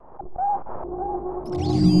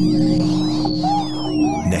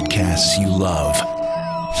Netcasts you love.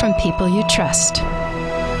 From people you trust.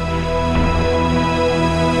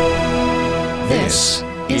 This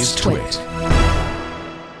is Twit.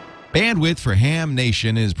 Bandwidth for Ham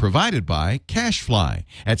Nation is provided by CashFly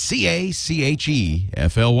at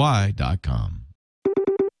CACHEFLY.com.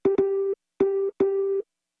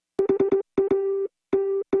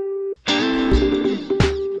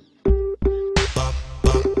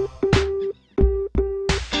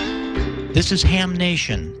 This is Ham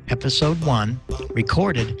Nation, Episode 1,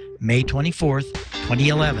 recorded May 24th,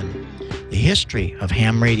 2011, the history of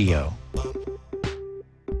ham radio.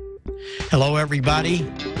 Hello,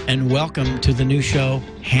 everybody, and welcome to the new show,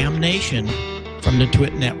 Ham Nation, from the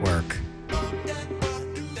Twit Network.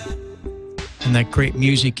 And that great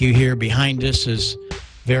music you hear behind us is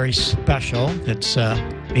very special. It's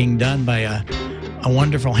being done by a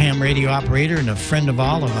wonderful ham radio operator and a friend of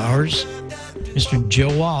all of ours, Mr.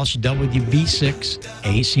 Joe Walsh,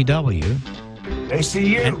 WB6ACU.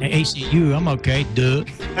 ACU. ACU, I'm okay, duh.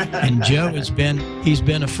 And Joe he's been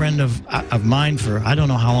a friend of mine for, I don't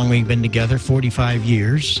know how long we've been together, 45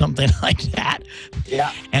 years, something like that.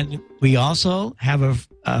 Yeah. And we also have a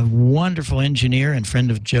wonderful engineer and friend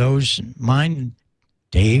of Joe's and mine,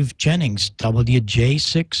 Dave Jennings,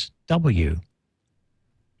 WJ6W.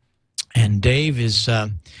 And Dave is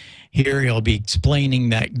here. He'll be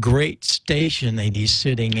explaining that great station that he's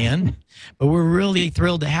sitting in. But we're really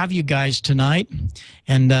thrilled to have you guys tonight,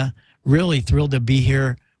 and really thrilled to be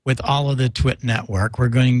here with all of the Twit Network. We're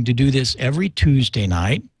going to do this every Tuesday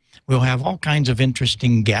night. We'll have all kinds of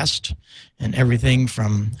interesting guests and everything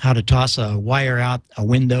from how to toss a wire out a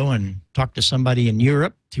window and talk to somebody in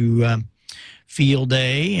Europe to field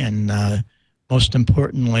day, and most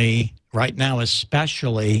importantly, right now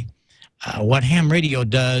especially, what ham radio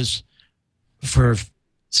does for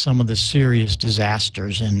some of the serious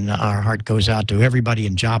disasters. And our heart goes out to everybody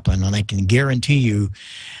in Joplin, and I can guarantee you,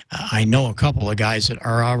 I know a couple of guys that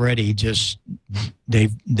are already just,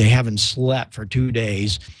 they haven't slept for 2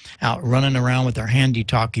 days, out running around with their handy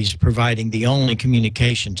talkies, providing the only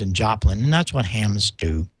communications in Joplin, and that's what hams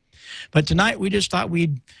do. But tonight we just thought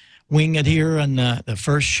we'd wing it here on the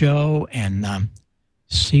first show and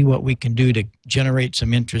see what we can do to generate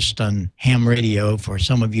some interest on ham radio for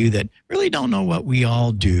some of you that really don't know what we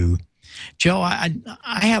all do. Joe, I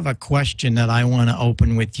have a question that I want to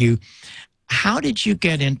open with you. How did you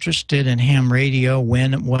get interested in ham radio?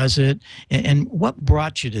 When was it? And what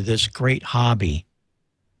brought you to this great hobby?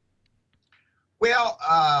 Well,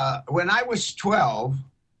 when I was 12,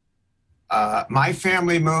 my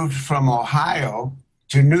family moved from Ohio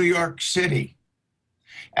to New York City.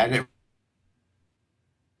 And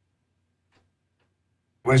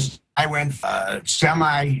I went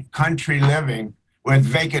semi-country living with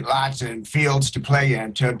vacant lots and fields to play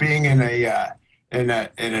in to being in a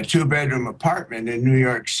two-bedroom apartment in New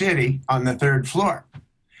York City on the 3rd floor.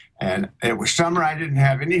 And it was summer. I didn't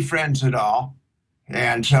have any friends at all,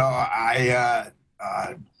 and so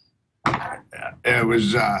it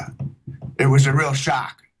was a real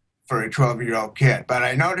shock for a 12-year-old kid. But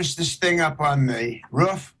I noticed this thing up on the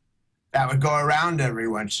roof that would go around every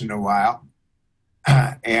once in a while.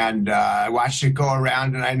 And I watched it go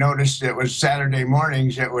around, and I noticed it was Saturday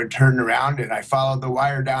mornings it would turn around, and I followed the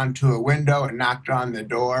wire down to a window and knocked on the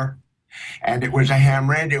door, and it was a ham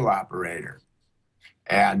radio operator.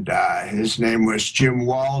 And his name was Jim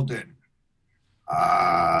Walden,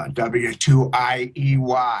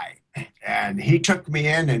 W2IEY. And he took me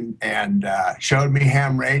in and showed me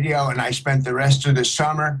ham radio, and I spent the rest of the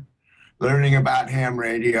summer learning about ham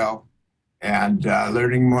radio and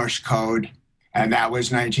learning Morse code. And that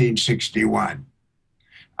was 1961.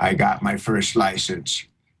 I got my first license.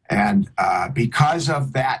 And because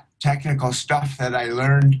of that technical stuff that I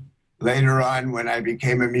learned later on when I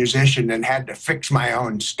became a musician and had to fix my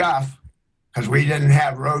own stuff, because we didn't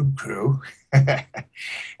have road crew,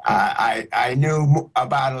 I knew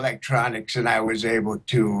about electronics, and I was able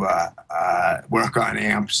to work on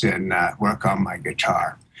amps and work on my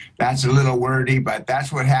guitar. That's a little wordy, but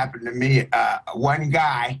that's what happened to me. One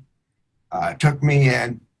guy took me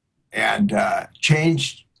in and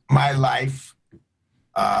changed my life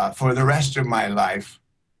for the rest of my life.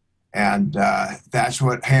 And that's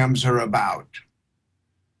what hams are about.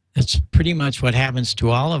 That's pretty much what happens to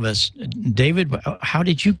all of us. David, how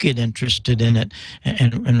did you get interested in it,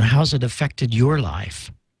 and how's it affected your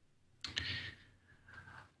life?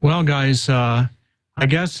 Well, guys, I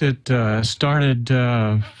guess it started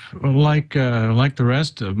like the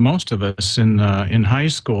rest of most of us in high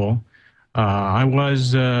school. I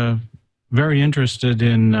was very interested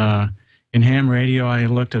in in ham radio, I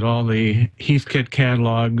looked at all the Heathkit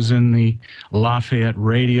catalogs and the Lafayette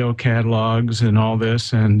radio catalogs and all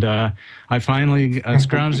this, and I finally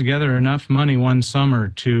scrounged together enough money one summer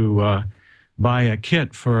to buy a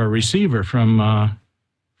kit for a receiver from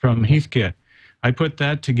Heathkit. I put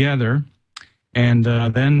that together, and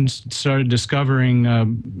then started discovering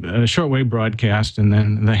shortwave broadcast and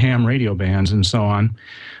then the ham radio bands and so on.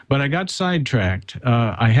 But I got sidetracked.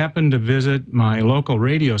 I happened to visit my local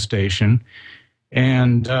radio station,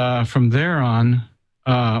 and from there on,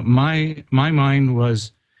 my mind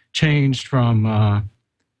was changed from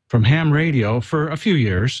ham radio for a few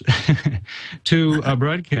years to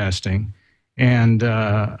broadcasting, and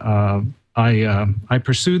I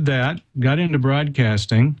pursued that, got into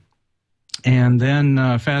broadcasting, and then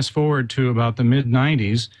fast forward to about the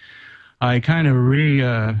mid-'90s. I kind of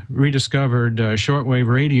rediscovered shortwave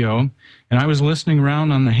radio, and I was listening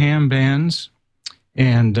around on the ham bands,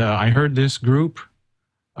 and I heard this group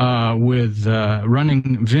with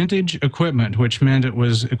running vintage equipment, which meant it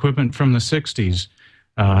was equipment from the 60s.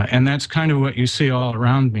 And that's kind of what you see all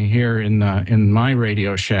around me here in my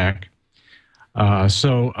Radio Shack.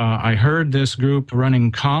 So I heard this group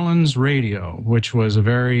running Collins Radio, which was a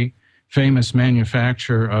very famous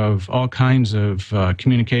manufacturer of all kinds of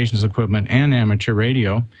communications equipment and amateur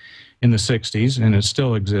radio in the 60s, and it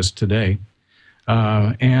still exists today.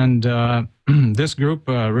 This group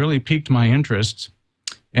really piqued my interests,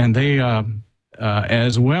 and they,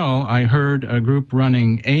 as well, I heard a group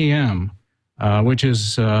running AM, which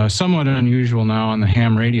is somewhat unusual now on the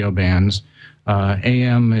ham radio bands.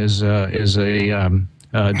 AM is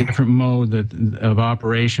a different mode of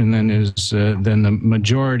operation than the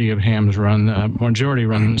majority of hams run. Majority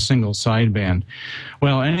run single sideband.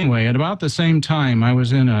 Well, anyway, at about the same time, I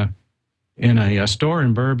was in a store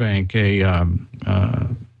in Burbank, an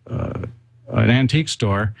antique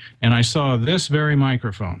store, and I saw this very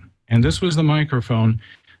microphone. And this was the microphone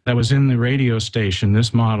that was in the radio station,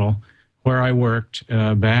 this model, where I worked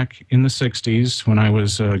back in the 60s when I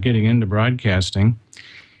was getting into broadcasting.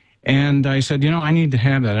 And I said, I need to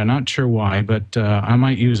have that. I'm not sure why, but I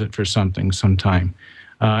might use it for something sometime.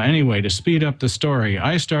 Anyway, to speed up the story,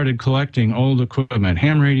 I started collecting old equipment,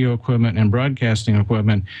 ham radio equipment and broadcasting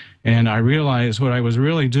equipment, and I realized what I was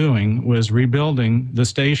really doing was rebuilding the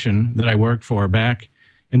station that I worked for back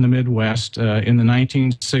in the Midwest in the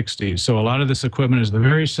 1960s. So a lot of this equipment is the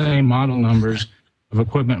very same model numbers of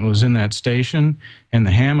equipment was in that station, and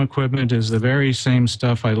the ham equipment is the very same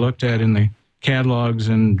stuff I looked at in the catalogs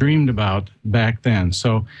and dreamed about back then.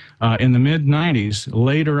 So in the mid-'90s,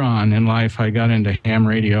 later on in life, I got into ham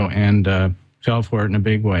radio and fell for it in a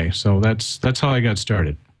big way. So that's how I got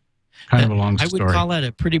started. Kind of a long story. I would call that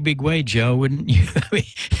a pretty big way, Joe, wouldn't you?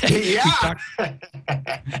 Yeah.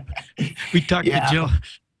 We talked to Joe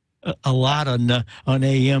a lot on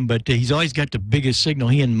AM, but he's always got the biggest signal.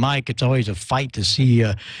 He and Mike, it's always a fight to see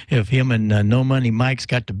if him and No Money Mike's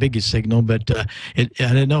got the biggest signal. But I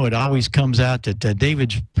don't know, it always comes out that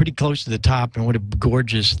David's pretty close to the top, and what a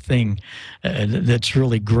gorgeous thing. That's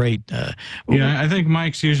really great. Yeah, I think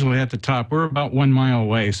Mike's usually at the top. We're about 1 mile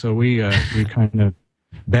away, so we kind of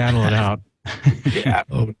battle it out. Yeah.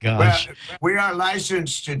 Oh, gosh. Well, we are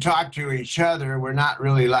licensed to talk to each other. We're not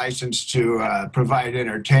really licensed to provide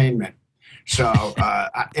entertainment. So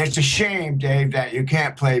it's a shame, Dave, that you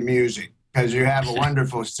can't play music because you have a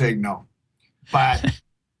wonderful signal. But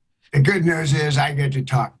the good news is I get to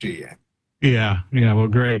talk to you. Yeah, well,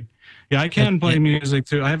 great. Yeah, I can play music,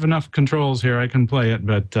 too. I have enough controls here. I can play it,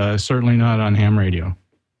 but certainly not on ham radio.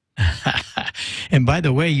 And by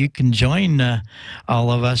the way, you can join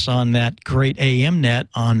all of us on that great AM net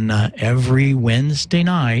on every Wednesday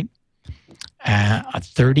night at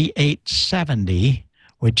 3870,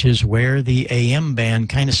 which is where the AM band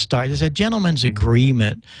kind of started. There's a gentleman's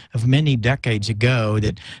agreement of many decades ago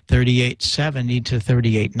that 3870 to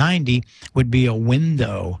 3890 would be a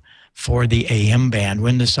window for the AM band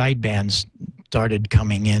when the sidebands started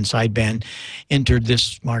coming in. Sideband entered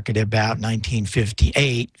this market about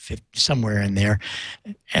 1958, somewhere in there.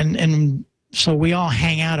 And so we all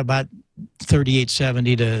hang out about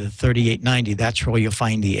 3870 to 3890. That's where you'll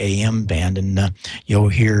find the AM band, and you'll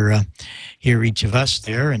hear each of us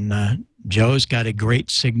there. And Joe's got a great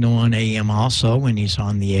signal on AM also when he's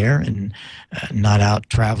on the air and not out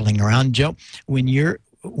traveling around. Joe, when you're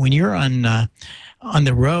on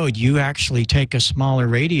the road, you actually take a smaller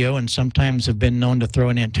radio and sometimes have been known to throw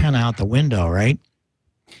an antenna out the window, right?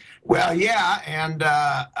 Well, yeah, and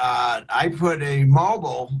I put a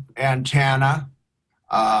mobile antenna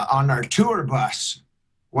on our tour bus,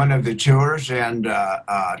 one of the tours, and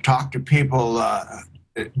talked to people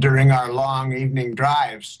during our long evening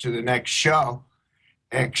drives to the next show.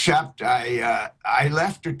 Except I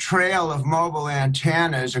left a trail of mobile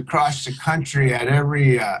antennas across the country at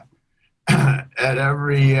every at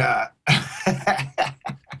every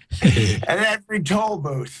toll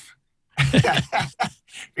booth.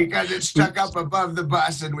 Because it stuck up above the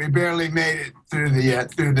bus and we barely made it through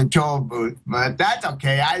the toll booth. But that's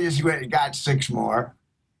okay. I just went and got 6 more.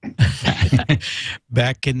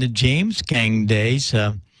 Back in the James Gang days,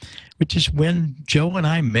 which is when Joe and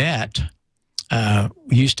I met,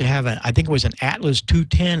 we used to have I think it was an Atlas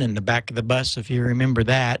 210 in the back of the bus, if you remember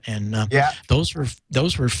that. And yeah, those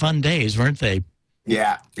were fun days, weren't they?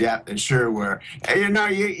 Yeah, it sure were. You know,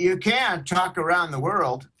 you can talk around the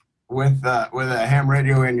world with a ham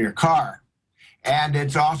radio in your car. And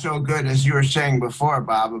it's also good, as you were saying before,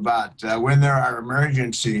 Bob, about when there are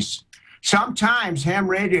emergencies. Sometimes ham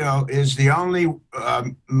radio is the only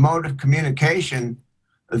mode of communication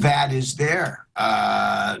that is there.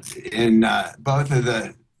 In both of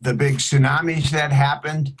the big tsunamis that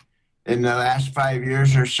happened in the last 5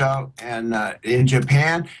 years or so, and in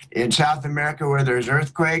Japan, in South America where there's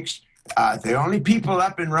earthquakes, the only people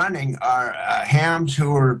up and running are hams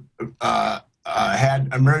who were had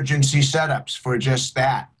emergency setups for just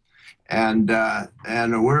that. And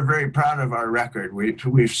we're very proud of our record.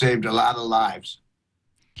 We've saved a lot of lives.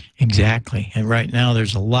 Exactly. And right now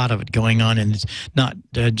there's a lot of it going on, and it's not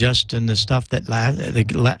just in the stuff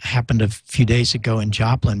that happened a few days ago in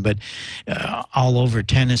Joplin, but all over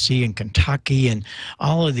Tennessee and Kentucky and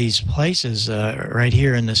all of these places right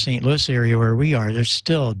here in the St. Louis area where we are. There's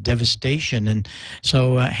still devastation. And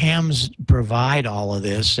so hams provide all of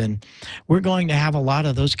this, and we're going to have a lot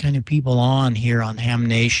of those kind of people on here on Ham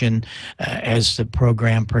Nation as the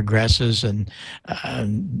program progresses, and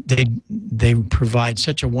they provide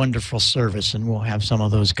such a wonderful service, and we'll have some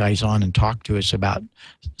of those guys on and talk to us about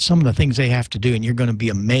some of the things they have to do, and you're going to be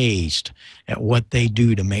amazed at what they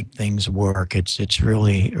do to make things work. It's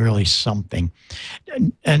really something.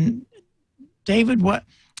 And David, what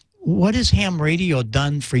has ham radio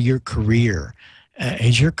done for your career?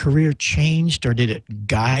 Has your career changed, or did it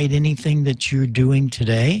guide anything that you're doing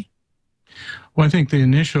today? Well, I think the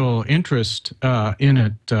initial interest in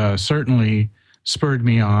it certainly spurred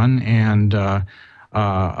me on, and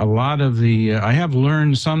a lot of I have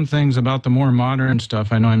learned some things about the more modern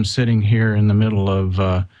stuff. I know I'm sitting here in the middle of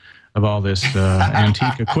all this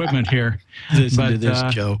antique equipment here. Listen to this,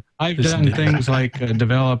 Joe. I've done things like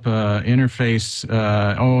develop an interface,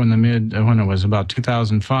 in the when it was about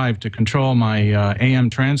 2005, to control my AM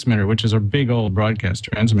transmitter, which is a big old broadcast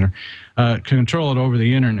transmitter, control it over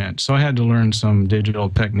the internet. So I had to learn some digital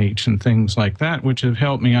techniques and things like that, which have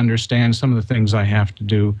helped me understand some of the things I have to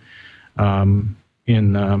do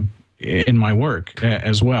in my work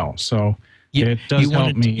as well. So it does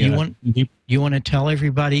help me. You want to tell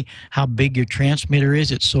everybody how big your transmitter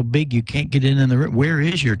is? It's so big you can't get in the room. Where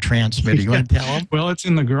is your transmitter? You want to tell them? Well, it's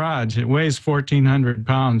in the garage. It weighs 1,400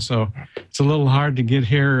 pounds, so it's a little hard to get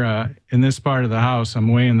here in this part of the house. I'm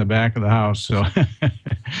way in the back of the house, so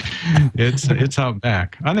it's out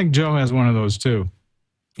back. I think Joe has one of those too.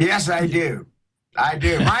 Yes, I do.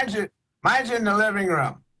 Mine's in the living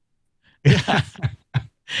room.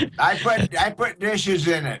 I put dishes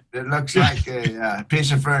in it. It looks like a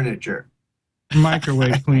piece of furniture.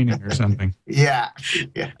 Microwave cleaning or something. Yeah.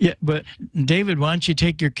 But David, why don't you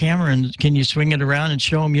take your camera and can you swing it around and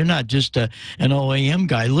show them you're not just an OAM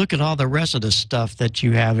guy? Look at all the rest of the stuff that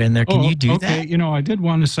you have in there. Can you do that? You know, I did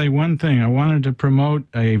want to say one thing. I wanted to promote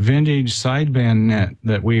a vintage sideband net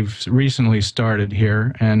that we've recently started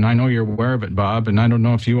here, and I know you're aware of it, Bob, and I don't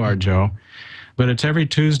know if you are, Joe. But it's every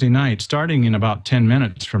Tuesday night, starting in about 10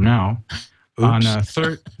 minutes from now, on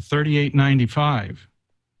 3895.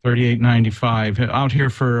 3895 out here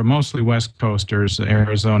for mostly West Coasters,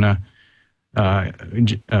 Arizona,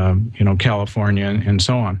 California, and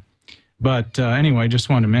so on. But anyway, just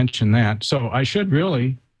want to mention that. So I should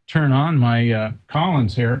really turn on my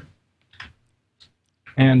Collins here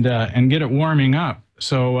and get it warming up.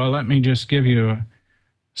 So let me just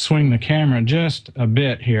swing the camera just a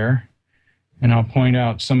bit here. And I'll point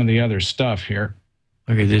out some of the other stuff here.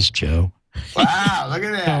 Look at this, Joe. Wow, look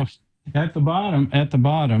at that. So at the bottom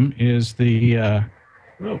is the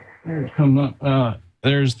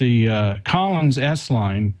there's the Collins S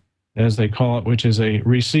line, as they call it, which is a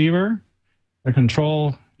receiver, a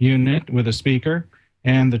control unit with a speaker,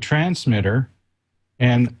 and the transmitter.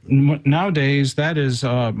 And nowadays that is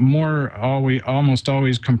almost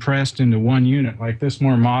always compressed into one unit, like this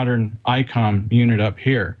more modern ICOM unit up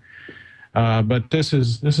here. But this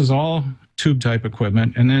is all tube type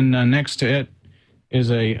equipment, and then next to it is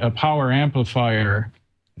a power amplifier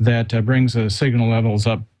that brings the signal levels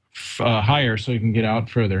up higher so you can get out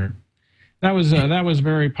further. That was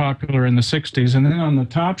very popular in the 60s. And then on the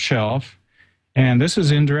top shelf, and this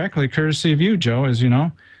is indirectly courtesy of you, Joe, as you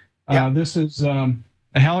know, this is a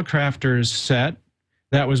Helicrafters set.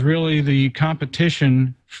 That was really the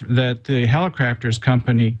competition that the Helicrafters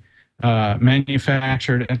company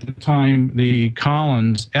manufactured at the time the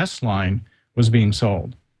Collins S line was being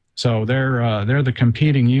sold. So they're the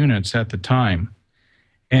competing units at the time.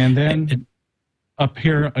 And then up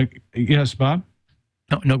here, yes, Bob?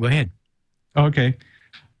 No, go ahead. Okay.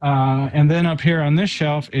 And then up here on this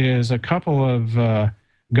shelf is a couple of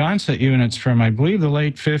Gonset units from, I believe, the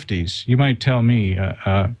late 50s. You might tell me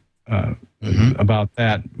about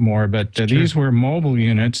that more, but these were mobile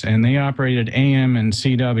units, and they operated AM and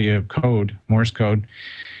CW code, Morse code.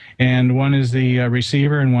 And one is the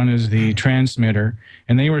receiver and one is the transmitter.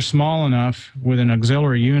 And they were small enough with an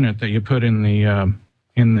auxiliary unit that you put in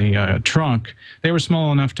the trunk. They were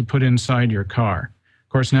small enough to put inside your car. Of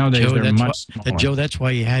course, nowadays they're much smaller. Joe, that's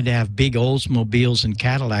why you had to have big Oldsmobiles and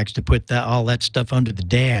Cadillacs to put all that stuff under the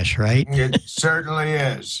dash, right? It certainly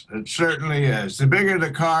is. It certainly is. The bigger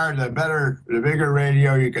the car, the bigger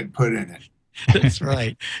radio you could put in it. That's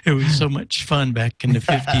right. It was so much fun back in the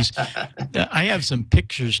 50s. I have some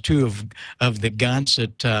pictures, too, of the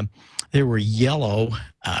Gonset. They were yellow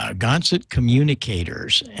Gonset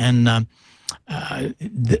communicators, and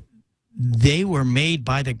they were made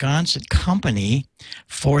by the Gonset company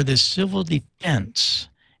for the civil defense.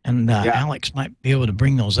 And Alex might be able to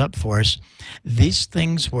bring those up for us. These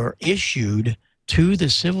things were issued to the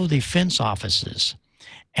civil defense offices.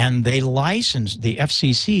 And they licensed, the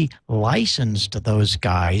FCC licensed those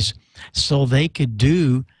guys so they could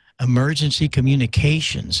do emergency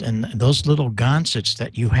communications. And those little Gonsets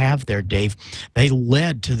that you have there, Dave, they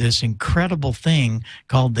led to this incredible thing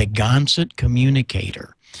called the Gonset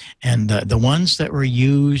communicator. And the ones that were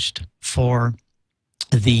used for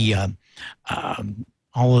the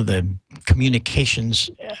all of the communications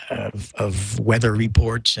of weather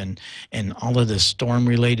reports and all of the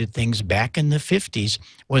storm-related things back in the 50s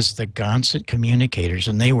was the Gonset communicators,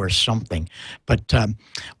 and they were something. But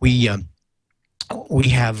we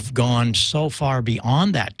have gone so far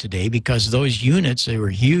beyond that today because those units, they were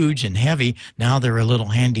huge and heavy. Now they're a little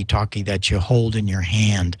handy-talkie that you hold in your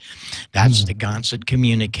hand. That's the Gonset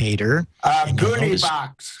communicator. Goonie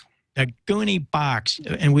box. A Goonie box.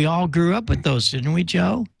 And we all grew up with those, didn't we,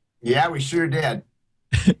 Joe? Yeah, we sure did.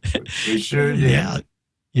 We sure did.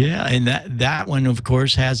 Yeah, and that one, of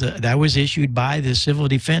course, that was issued by the Civil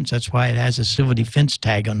Defense. That's why it has a Civil Defense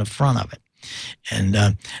tag on the front of it.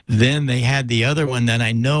 And then they had the other one that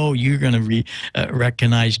I know you're going to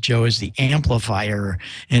recognize, Joe, as the amplifier.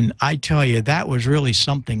 And I tell you, that was really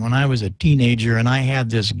something when I was a teenager, and I had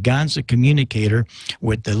this Gonset communicator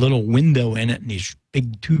with the little window in it and these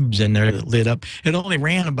big tubes in there that lit up. It only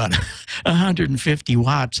ran about 150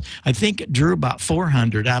 watts. I think it drew about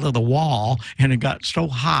 400 out of the wall, and it got so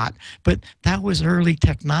hot. But that was early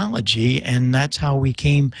technology, and that's how we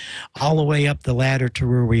came all the way up the ladder to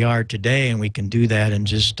where we are today, and we can do that in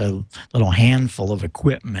just a little handful of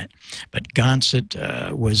equipment. But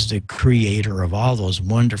Gonset was the creator of all those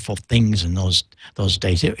wonderful things in those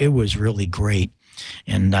days. It was really great.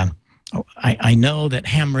 And I know that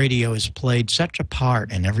ham radio has played such a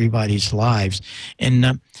part in everybody's lives.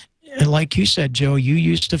 And like you said, Joe, you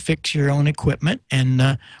used to fix your own equipment,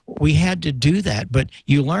 and we had to do that. But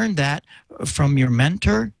you learned that from your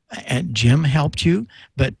mentor, and Jim helped you.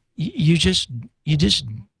 But you just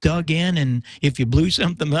dug in, and if you blew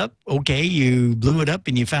something up, okay, you blew it up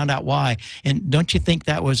and you found out why. And don't you think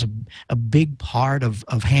that was a big part of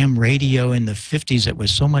ham radio in the 50s? It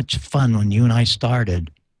was so much fun when you and I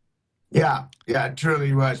started. Yeah, it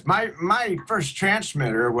truly was. My first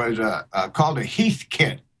transmitter was called a Heath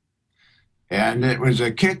kit, and it was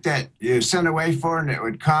a kit that you sent away for, and it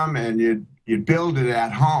would come and you'd build it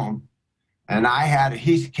at home. And I had a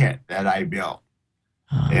Heath kit that I built,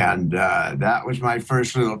 and that was my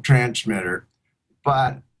first little transmitter.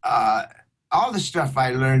 But all the stuff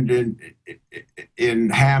I learned in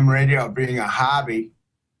ham radio, being a hobby,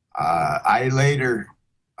 I later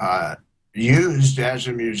used as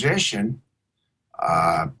a musician,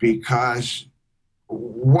 because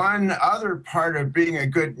one other part of being a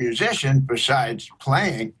good musician besides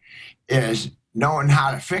playing is knowing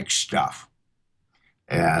how to fix stuff.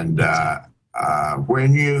 And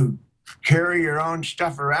when you carry your own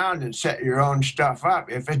stuff around and set your own stuff up,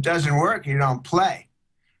 if it doesn't work, you don't play.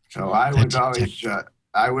 So I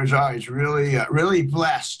was always really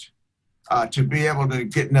blessed to be able to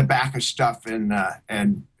get in the back of stuff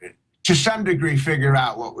and to some degree figure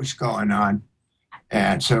out what was going on.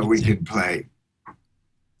 and so we could play.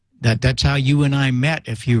 That's how you and I met,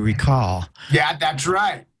 if you recall. Yeah, that's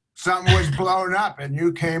right. Something was blown up, and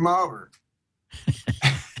you came over.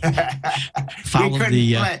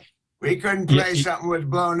 We couldn't play. Something was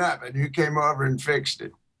blown up, and you came over and fixed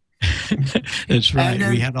it. That's right.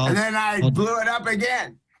 And then I blew it up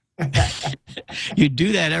again. You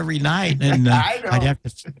do that every night, and I'd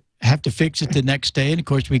have to fix it the next day. And of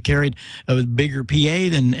course, we carried a bigger PA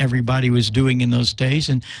than everybody was doing in those days,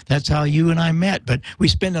 and that's how you and I met. But we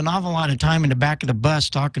spent an awful lot of time in the back of the bus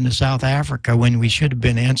talking to South Africa when we should have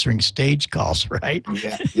been answering stage calls, right?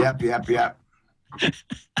 Yeah. Yep.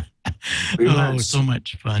 Oh, so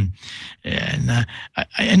much fun. And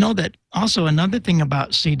I know that also another thing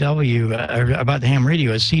about CW, or about the ham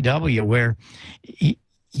radio, is CW, where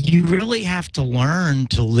you really have to learn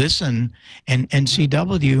to listen, and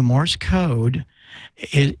CW, Morse code,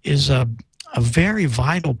 is a very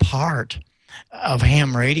vital part of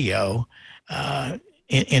ham radio.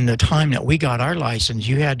 In the time that we got our license,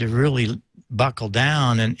 you had to really buckle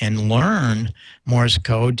down and learn Morse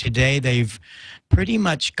code. Today, they've pretty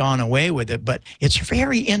much gone away with it, but it's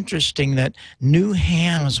very interesting that new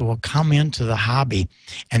hams will come into the hobby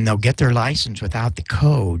and they'll get their license without the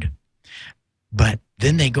code, but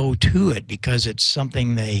then they go to it because it's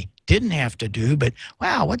something they didn't have to do. But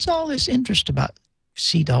wow, what's all this interest about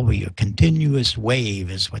CW? Continuous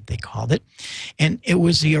wave is what they called it, and it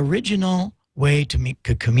was the original way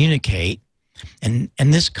to communicate. And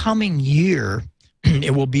this coming year,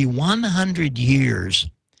 it will be 100 years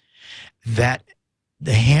that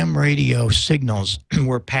the ham radio signals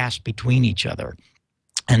were passed between each other.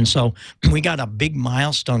 And so we got a big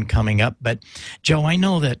milestone coming up. But Joe, I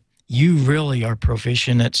know that you really are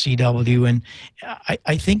proficient at CW, and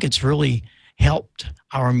I think it's really helped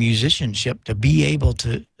our musicianship to be able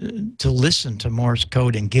to listen to Morse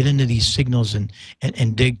code and get into these signals and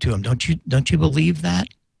dig to them. Don't you believe that?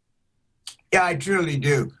 Yeah, I truly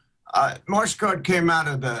do. Morse code came out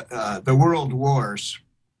of the World Wars.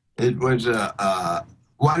 It was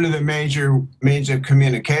one of the major means of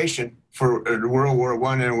communication for World War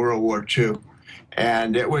I and World War II.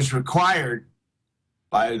 And it was required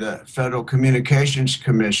by the Federal Communications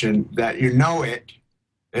Commission that you know it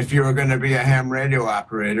if you were going to be a ham radio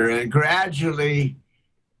operator. And gradually,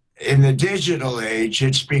 in the digital age,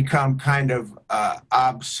 it's become kind of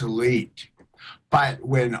obsolete. But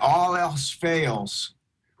when all else fails,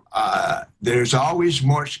 there's always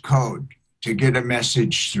Morse code to get a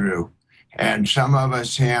message through. And some of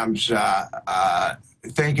us hams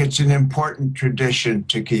think it's an important tradition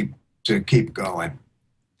to keep going.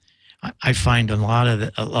 I find a lot of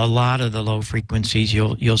the low frequencies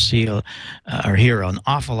you'll see or hear an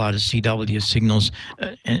awful lot of CW signals,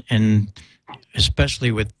 and especially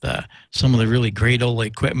with some of the really great old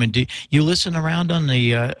equipment. Do you listen around on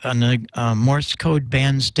the Morse code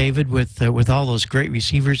bands, David, with all those great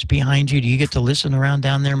receivers behind you? Do you get to listen around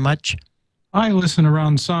down there much? I listen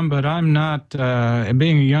around some, but I'm not.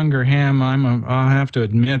 Being a younger ham, I'll have to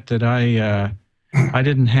admit that I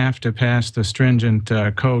didn't have to pass the stringent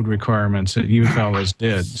code requirements that you fellas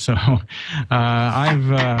did. So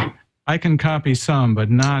I can copy some,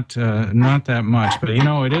 but not that much. But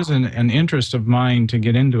it is an interest of mine to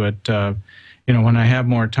get into it. When I have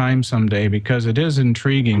more time someday, because it is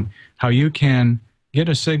intriguing how you can get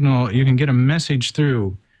a signal, you can get a message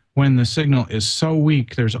through when the signal is so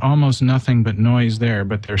weak, there's almost nothing but noise there,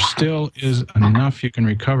 but there still is enough you can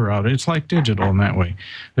recover out of it. It's like digital in that way.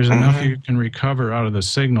 There's enough you can recover out of the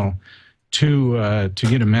signal to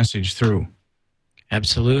get a message through.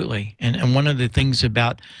 Absolutely. And one of the things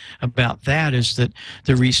about that is that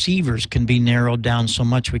the receivers can be narrowed down so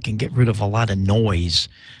much we can get rid of a lot of noise.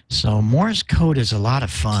 So Morse code is a lot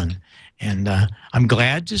of fun. And I'm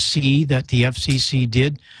glad to see that the FCC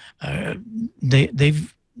did.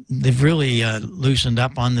 They've really loosened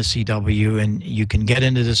up on the CW, and you can get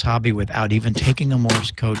into this hobby without even taking a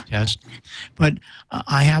Morse code test. But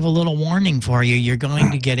I have a little warning for you. You're going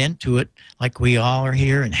to get into it like we all are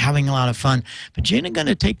here and having a lot of fun. But you're not going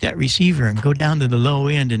to take that receiver and go down to the low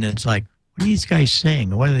end, and it's like, what are these guys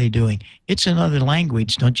saying? What are they doing? It's another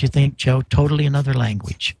language, don't you think, Joe? Totally another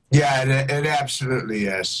language. Yeah, it absolutely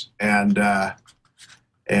is. And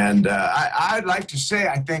I'd like to say,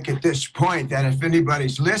 I think at this point, that if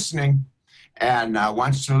anybody's listening and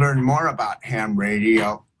wants to learn more about ham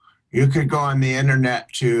radio, you could go on the internet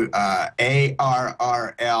to ARRL.com,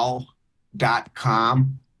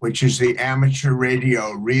 which is the Amateur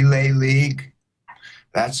Radio Relay League.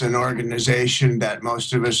 That's an organization that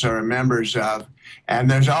most of us are members of.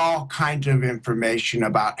 And there's all kinds of information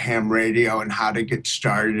about ham radio and how to get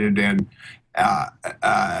started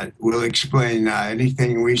We'll explain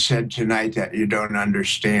anything we said tonight that you don't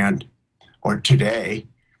understand, or today,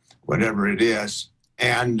 whatever it is.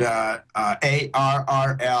 And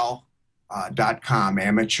ARRL.com,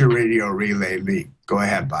 Amateur Radio Relay League. Go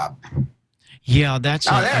ahead, Bob. Yeah, that's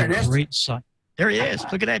there it is. great site. There it is.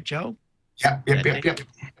 Look at that, Joe. Yep.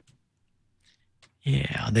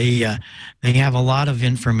 Yeah, they have a lot of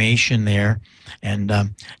information there,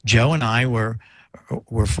 and Joe and I were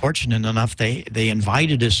fortunate enough. They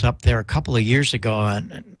invited us up there a couple of years ago,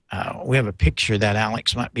 and we have a picture that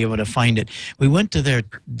Alex might be able to find it. We went to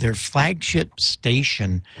their flagship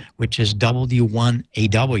station, which is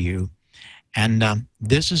W1AW, and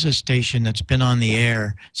this is a station that's been on the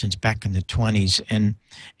air since back in the 20s, and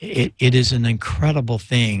it is an incredible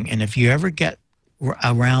thing. And if you ever get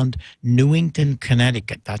around Newington,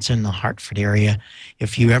 Connecticut, that's in the Hartford area,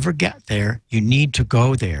 if you ever get there, you need to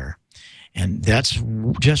go there. And that's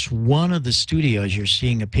just one of the studios you're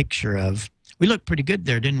seeing a picture of. We looked pretty good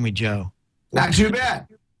there, didn't we, Joe? Not too bad.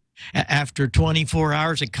 After 24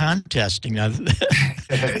 hours of contesting. Yeah.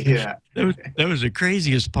 That was the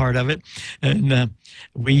craziest part of it. And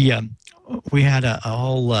we had a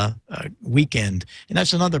whole weekend. And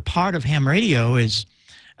that's another part of ham radio is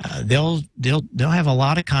they'll have a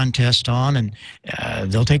lot of contests on, and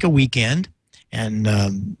they'll take a weekend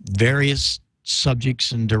and various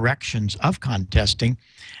subjects and directions of contesting,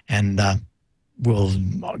 and we'll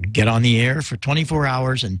get on the air for 24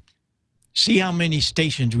 hours and see how many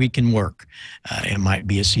stations we can work. It might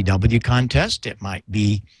be a CW contest. It might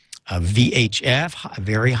be a VHF, a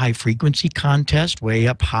very high frequency contest, way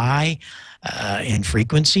up high in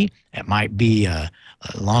frequency. It might be a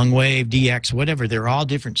long wave, DX, whatever. They're all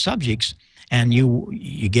different subjects. And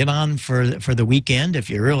you get on for the weekend if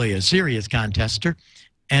you're really a serious contester,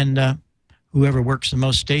 and whoever works the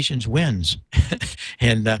most stations wins.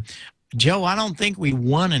 And Joe, I don't think we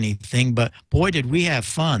won anything, but boy, did we have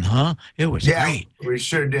fun, huh? It was great. We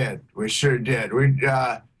sure did. We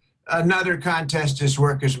another contest is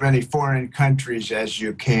work as many foreign countries as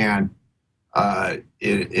you can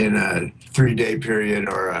in a 3-day period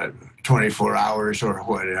or 24 hours or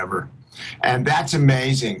whatever. And that's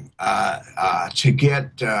amazing to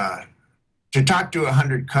get to talk to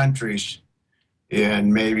 100 countries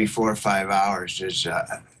in maybe 4 or 5 hours is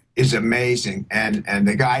amazing. And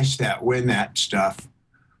the guys that win that stuff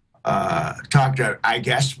talk to, I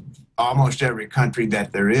guess, almost every country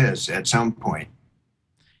that there is at some point.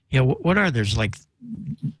 Yeah, what are there's like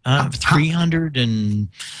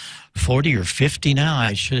 340 or 50 now.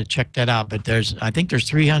 I should have checked that out, but I think there's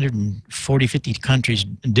 340, 50 countries,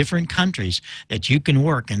 different countries that you can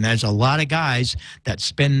work, and there's a lot of guys that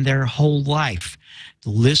spend their whole life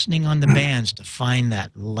listening on the bands to find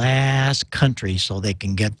that last country so they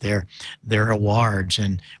can get their awards.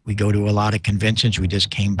 And we go to a lot of conventions. We just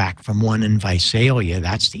came back from one in Visalia.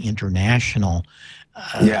 That's the international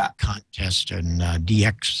contest and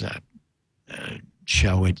DX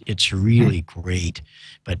show. It's really great.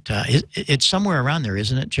 But it's somewhere around there,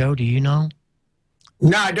 isn't it, Joe? Do you know?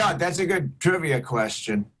 No, I don't. That's a good trivia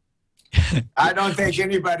question. I don't think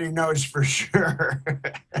anybody knows for sure.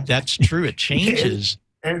 That's true. It changes.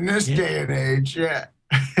 In this day and age, yeah.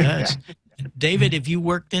 Yes. David, have you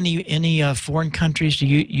worked any foreign countries? Do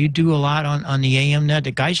you do a lot on the AM net?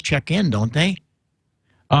 The guys check in, don't they?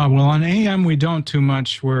 Well, on AM we don't too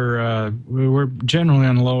much. We're generally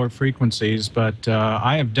on lower frequencies, but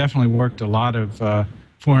I have definitely worked a lot of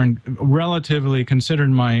foreign, relatively considered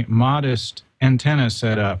my modest antenna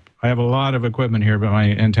setup. I have a lot of equipment here, but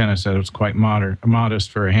my antenna setup is quite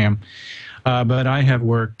modest for a ham. But I have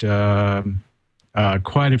worked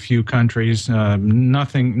quite a few countries.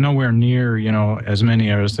 Nowhere near as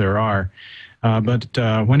many as there are. But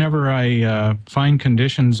whenever I find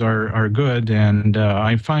conditions are good, and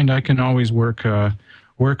I find I can always work a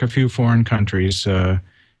few foreign countries with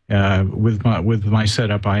my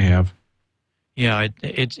setup I have. Yeah,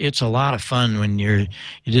 it's a lot of fun when you're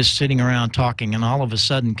just sitting around talking, and all of a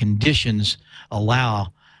sudden conditions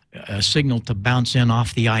allow a signal to bounce in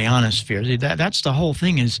off the ionosphere. That's the whole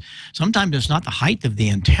thing. Is sometimes it's not the height of the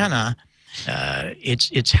antenna.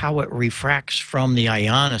 It's how it refracts from the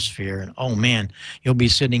ionosphere. And oh man, you'll be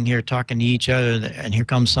sitting here talking to each other, and here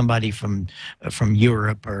comes somebody from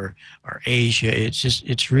Europe or Asia.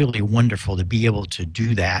 It's really wonderful to be able to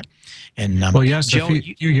do that. And well, yes, Joe, a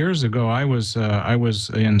few years ago, I was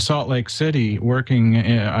in Salt Lake City working.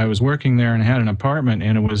 I was working there and had an apartment,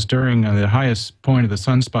 and it was during the highest point of the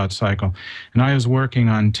sunspot cycle, and I was working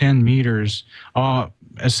on 10 meters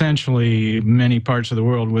essentially many parts of the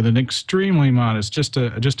world with an extremely modest, just a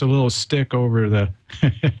little stick over the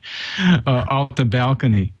out the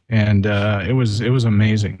balcony, and it was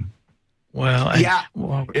amazing. Well, Yeah,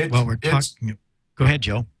 while we're it's talking, go ahead,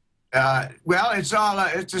 Joe. well, it's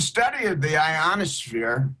a study of the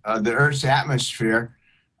ionosphere, the Earth's atmosphere.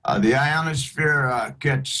 The ionosphere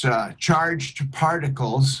gets charged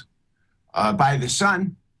particles by the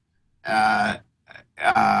sun,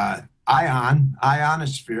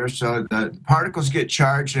 ionosphere. So the particles get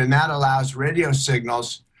charged, and that allows radio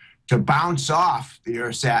signals to bounce off the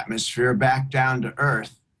Earth's atmosphere back down to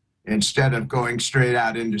Earth instead of going straight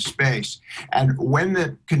out into space. And when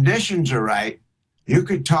the conditions are right, you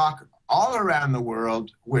could talk all around the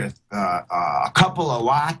world with a couple of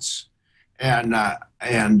watts and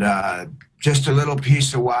just a little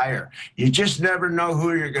piece of wire. You just never know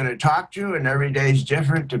who you're going to talk to, and every day is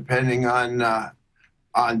different depending on the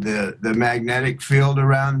magnetic field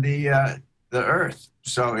around the Earth.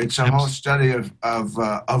 So it's a whole study of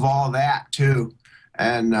all that too,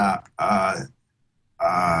 and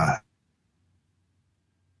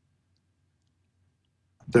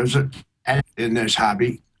there's a in this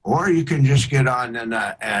hobby, or you can just get on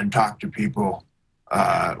and talk to people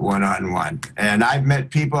one-on-one. And I've met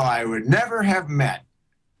people I would never have met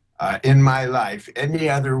in my life any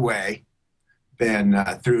other way than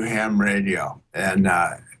through ham radio, and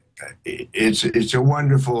it's a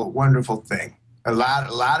wonderful thing. A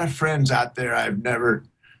lot of friends out there I've never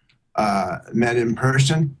met in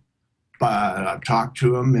person, but I've talked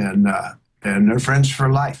to them, and they're friends for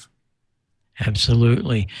life.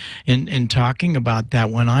 Absolutely. In talking about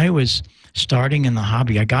that, when I was starting in the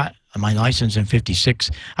hobby, I got my license in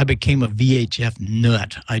 '56. I became a VHF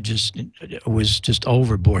nut. I was just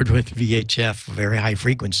overboard with VHF, very high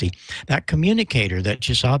frequency. That communicator that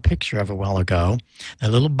you saw a picture of a while ago,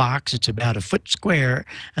 that little box, it's about a foot square.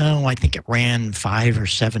 Oh, I think it ran 5 or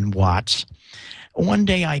 7 watts. One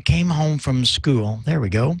day I came home from school. There we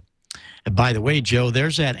go. And by the way, Joe,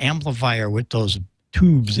 there's that amplifier with those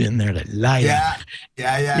tubes in there that light. Yeah.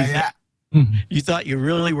 You thought you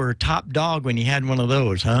really were top dog when you had one of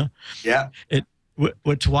those, huh? Yeah.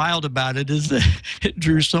 What's wild about it is that it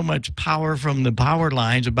drew so much power from the power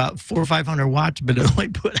lines, about 400 or 500 watts, but it only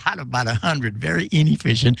put out about 100. Very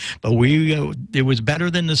inefficient, but it was better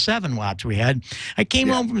than the 7 watts we had. I came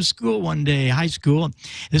home from school one day, high school.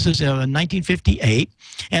 This is 1958,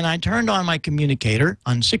 and I turned on my communicator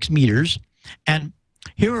on 6 meters, and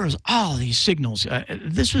here was all these signals.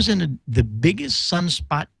 This was in the biggest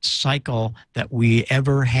sunspot cycle that we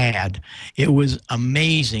ever had. It was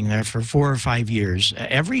amazing there for 4 or 5 years.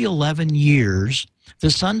 Every 11 years, the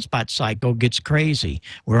sunspot cycle gets crazy.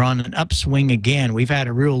 We're on an upswing again. We've had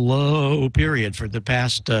a real low period for the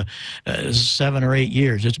past 7 or 8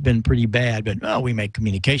 years. It's been pretty bad, but we make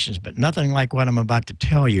communications, but nothing like what I'm about to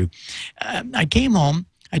tell you. I came home.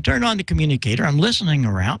 I turned on the communicator. I'm listening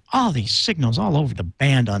around. All these signals all over the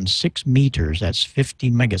band on 6 meters. That's 50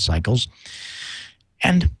 megacycles.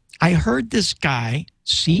 And I heard this guy,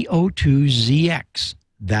 CO2ZX.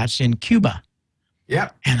 That's in Cuba.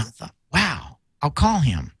 Yep. And I thought, wow, I'll call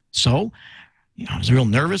him. So, I was real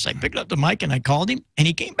nervous. I picked up the mic and I called him, and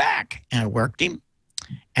he came back, and I worked him.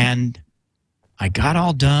 And I got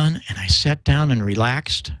all done, and I sat down and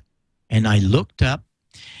relaxed, and I looked up.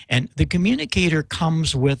 And the communicator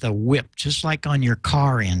comes with a whip, just like on your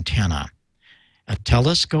car antenna, a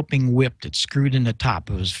telescoping whip that's screwed in the top.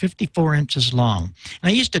 It was 54 inches long. And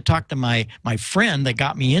I used to talk to my friend that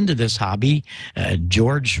got me into this hobby.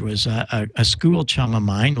 George was a school chum of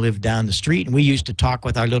mine, lived down the street, and we used to talk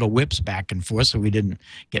with our little whips back and forth so we didn't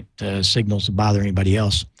get signals to bother anybody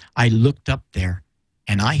else. I looked up there,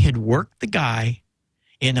 and I had worked the guy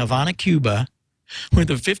in Havana, Cuba,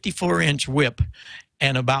 with a 54-inch whip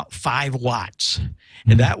and about 5 watts.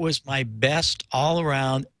 And that was my best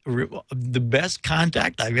all-around, the best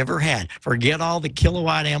contact I've ever had. Forget all the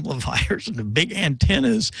kilowatt amplifiers and the big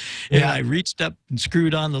antennas. And I reached up and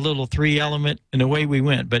screwed on the little 3-element, and away we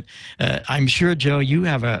went. But I'm sure, Joe, you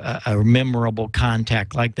have a memorable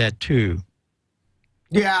contact like that, too.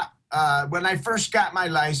 Yeah. When I first got my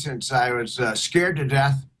license, I was scared to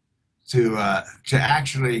death to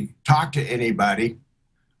actually talk to anybody.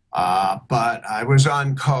 But I was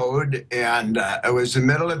on code, and it was the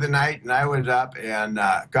middle of the night, and I was up, and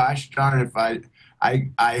gosh darn if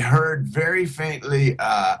I heard very faintly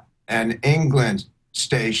an England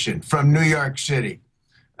station from New York City,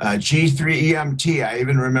 G3EMT. I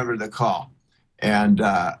even remember the call, and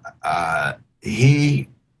he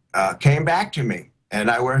came back to me,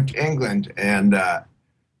 and I worked England, and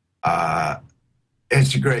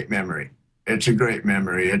it's a great memory. It's a great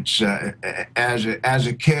memory. It's as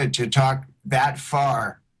a kid to talk that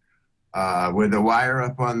far with a wire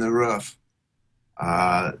up on the roof.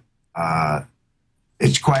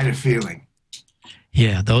 It's quite a feeling.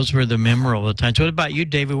 Yeah, those were the memorable times. What about you,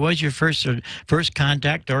 David? What was your first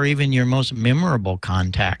contact, or even your most memorable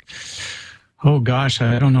contact? Oh gosh,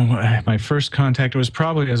 I don't know. My first contact was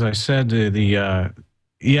probably, as I said,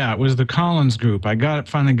 it was the Collins group. I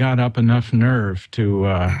finally got up enough nerve to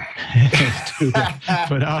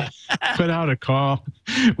put out a call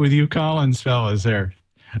with you Collins fellas there.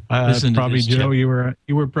 Probably Joe, you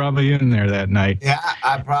were probably in there that night. Yeah,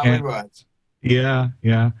 I probably was. Yeah,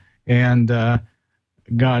 and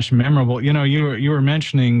gosh, memorable. You know, you were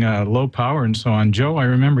mentioning low power and so on. Joe, I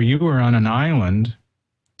remember you were on an island.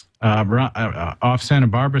 Off Santa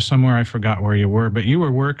Barbara somewhere, I forgot where you were, but you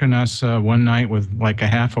were working us one night with like a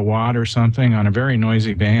half a watt or something on a very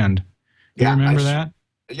noisy band. Do you remember that?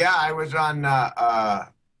 Yeah, I was on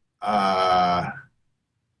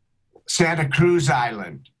Santa Cruz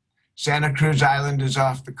Island. Santa Cruz Island is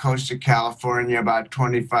off the coast of California, about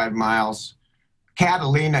 25 miles.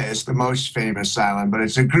 Catalina is the most famous island, but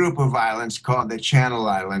it's a group of islands called the Channel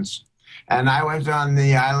Islands. And I was on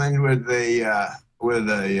the island with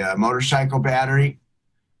a motorcycle battery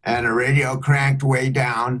and a radio cranked way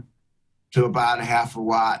down to about a half a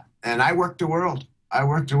watt. And I worked the world. I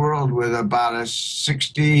worked the world with about a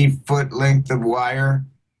 60-foot length of wire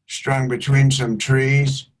strung between some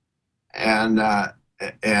trees. And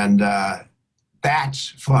that's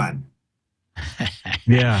fun.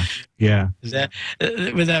 Yeah.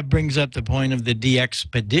 That brings up the point of the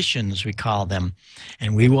de-expeditions, we call them.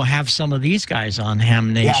 And we will have some of these guys on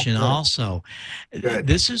Ham Nation also. Good.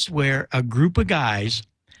 This is where a group of guys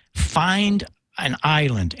find an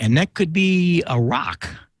island, and that could be a rock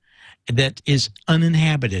that is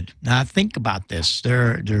uninhabited. Now, think about this.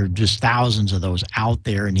 There are just thousands of those out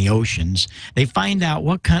there in the oceans. They find out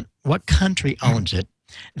what country owns it.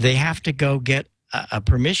 They have to go get a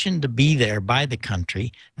permission to be there by the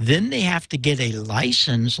country. Then they have to get a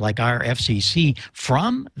license like our FCC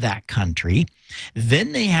from that country.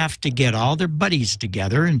 Then they have to get all their buddies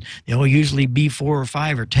together, and there will usually be 4 or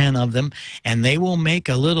 5 or 10 of them, and they will make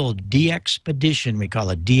a little de-expedition. We call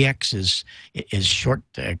it DX is short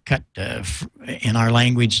cut in our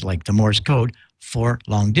language, like the Morse code, for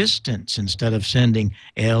long distance. Instead of sending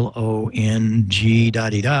LONG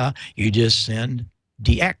da-de-da, you just send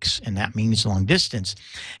DX, and that means long distance.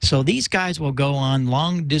 So these guys will go on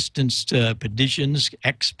long distance expeditions,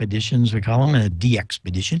 we call them, a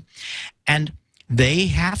de-expedition, and they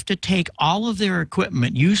have to take all of their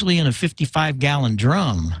equipment, usually in a 55-gallon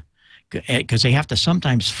drum, because they have to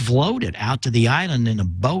sometimes float it out to the island in a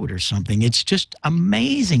boat or something. It's just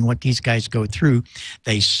amazing what these guys go through.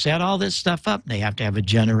 They set all this stuff up. They have to have a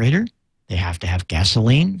generator. They have to have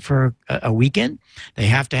gasoline for a weekend. They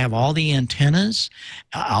have to have all the antennas,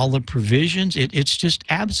 all the provisions. It's just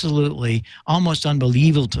absolutely almost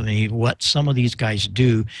unbelievable to me what some of these guys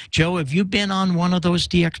do. Joe, have you been on one of those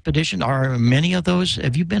de-expeditions, or many of those?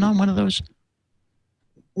 Have you been on one of those?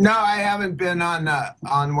 No, I haven't been on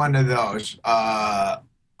one of those, but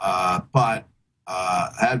I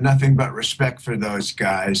have nothing but respect for those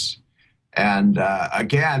guys. And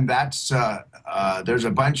again, that's there's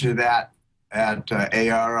a bunch of that at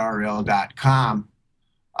arrl.com.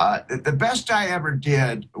 The best I ever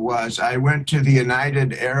did was I went to the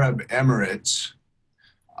United Arab Emirates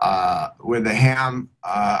with a ham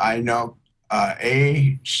I know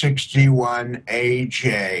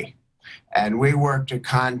A61AJ, and we worked a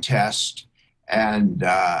contest, and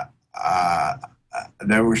there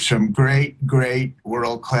were some great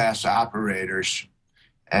world-class operators,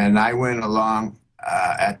 and I went along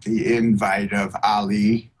at the invite of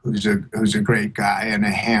Ali, who's a great guy and a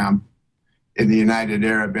ham in the United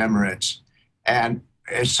Arab Emirates. And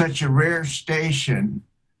it's such a rare station,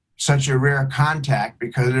 such a rare contact,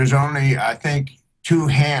 because there's only, I think, 2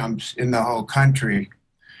 hams in the whole country,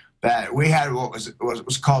 that we had what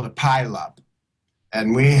was called a pile-up.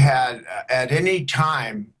 And we had, at any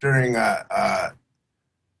time during a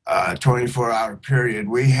 24-hour period,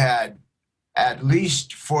 we had at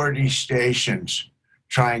least 40 stations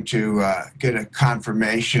trying to get a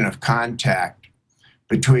confirmation of contact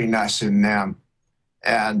between us and them.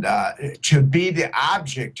 And to be the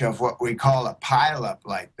object of what we call a pileup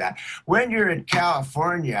like that. When you're in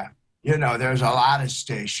California, you know, there's a lot of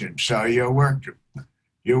stations. So you work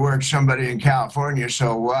somebody in California,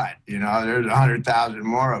 so what? You know, there's 100,000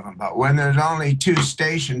 more of them. But when there's only 2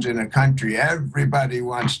 stations in a country, everybody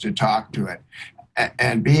wants to talk to it.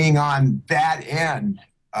 And being on that end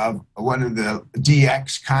of one of the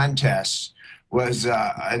DX contests was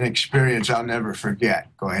an experience I'll never forget.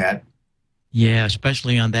 Go ahead. Yeah,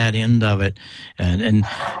 especially on that end of it, and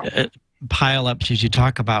pile-ups as you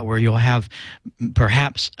talk about, where you'll have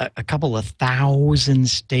perhaps a couple of thousand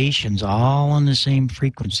stations all on the same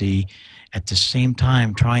frequency at the same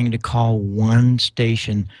time, trying to call one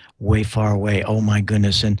station way far away. Oh my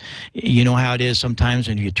goodness! And you know how it is sometimes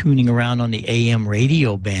when you're tuning around on the AM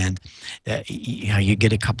radio band, that you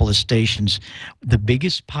get a couple of stations. The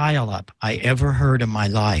biggest pile-up I ever heard in my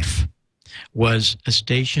life was a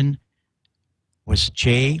station. Was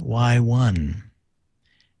JY1.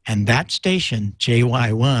 And that station,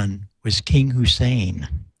 JY1, was King Hussein.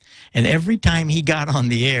 And every time he got on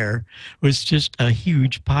the air was just a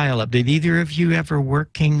huge pileup. Did either of you ever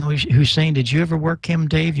work King Hussein? Did you ever work him,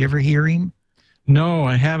 Dave? You ever hear him? No,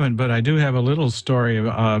 I haven't, but I do have a little story.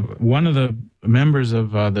 One of the members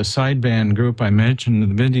of the sideband group I mentioned, the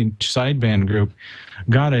vintage sideband group,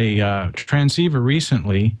 got a transceiver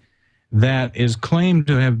recently that is claimed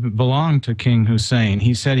to have belonged to King Hussein.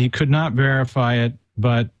 He said he could not verify it,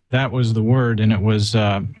 but that was the word, and it was,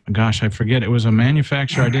 gosh, I forget. It was a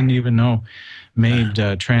manufacturer I didn't even know made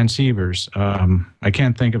transceivers. I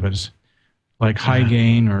can't think of it as like High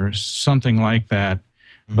Gain or something like that.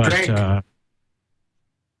 But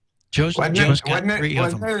Joe's got three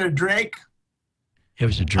of them. Wasn't it a Drake? It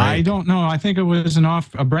was a Drake. I don't know. I think it was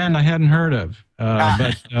a brand I hadn't heard of.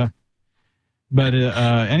 But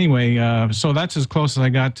anyway, so that's as close as I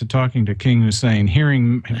got to talking to King Hussein,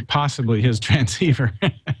 hearing possibly his transceiver.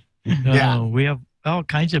 Yeah. We have all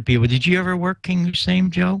kinds of people. Did you ever work King Hussein,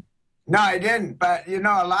 Joe? No, I didn't. But a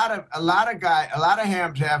lot of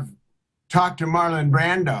hams have talked to Marlon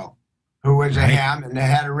Brando, who was a ham, and they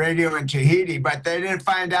had a radio in Tahiti, but they didn't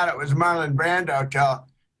find out it was Marlon Brando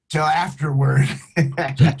till afterward.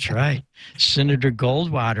 That's right. Senator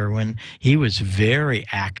Goldwater, when he was very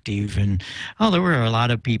active, and there were a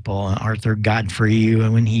lot of people. Arthur Godfrey,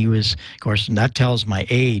 when he was, of course, and that tells my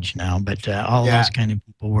age now, but all those kind of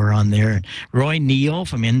people were on there. And Roy Neal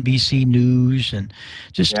from NBC News, and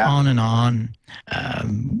just on and on.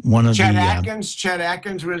 One of Chet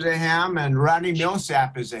Atkins was a ham, and Ronnie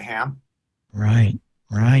Millsap is a ham. Right.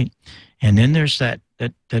 And then there's that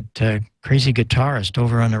crazy guitarist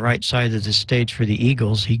over on the right side of the stage for the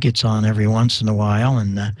Eagles. He gets on every once in a while,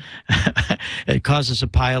 and it causes a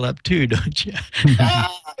pileup too, don't you?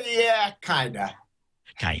 Yeah, kinda.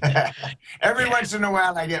 Every once in a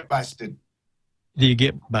while, I get busted. You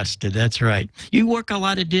get busted. That's right. You work a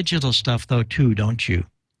lot of digital stuff though too, don't you?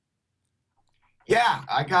 Yeah,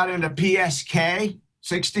 I got into PSK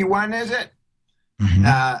 61. Is it?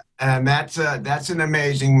 Mm-hmm. And that's an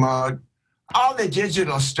amazing mode. All the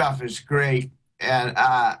digital stuff is great, and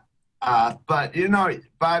but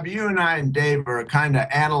Bob, you and I and Dave are kind of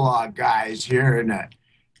analog guys here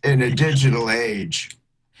in a digital age,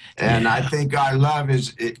 and I think our love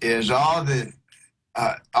is all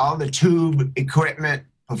the tube equipment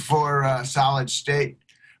before solid state.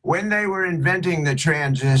 When they were inventing the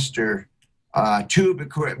transistor, tube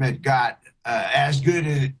equipment got as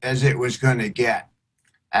good as it was going to get.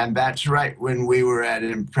 And that's right when we were at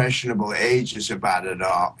impressionable ages about it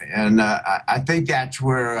all. And I think that's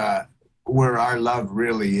where our love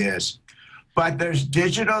really is. But there's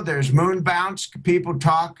digital, there's moon bounce. People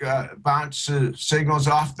bounce signals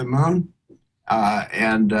off the moon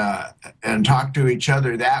and talk to each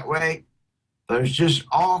other that way. There's just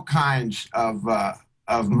all kinds of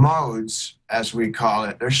modes, as we call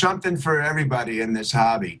it. There's something for everybody in this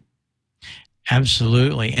hobby.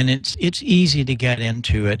 Absolutely. And it's easy to get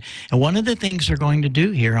into it. And one of the things we're going to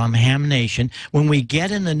do here on Ham Nation, when we get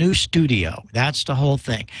in the new studio, that's the whole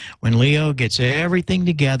thing. When Leo gets everything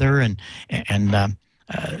together and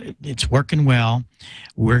it's working well,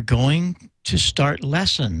 we're going to start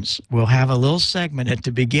lessons. We'll have a little segment at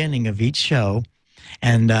the beginning of each show,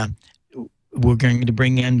 and we're going to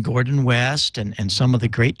bring in Gordon West and some of the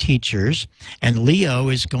great teachers. And Leo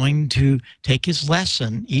is going to take his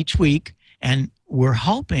lesson each week. And we're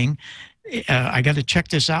hoping, I got to check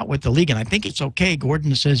this out with the league, and I think it's okay.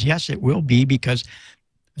 Gordon says, yes, it will be, because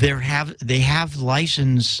they have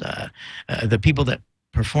license, the people that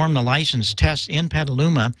perform the license test in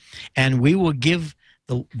Petaluma, and we will give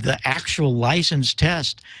the actual license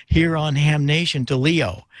test here on Ham Nation to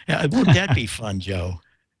Leo. Wouldn't that be fun, Joe?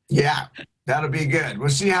 Yeah, that'll be good. We'll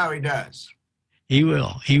see how he does. He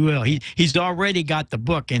will. He's already got the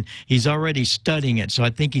book, and he's already studying it, so I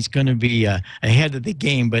think he's going to be ahead of the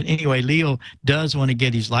game. But anyway, Leo does want to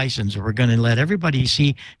get his license, and we're going to let everybody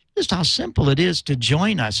see just how simple it is to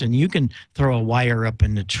join us. And you can throw a wire up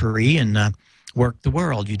in the tree, and work the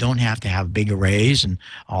world. You don't have to have big arrays and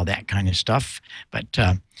all that kind of stuff, but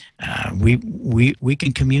we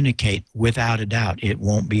can communicate without a doubt. It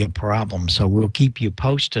won't be a problem. So we'll keep you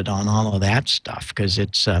posted on all of that stuff, because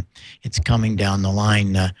it's coming down the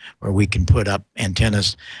line where we can put up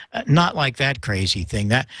antennas, not like that crazy thing.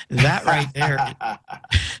 That right there,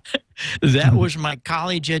 that was my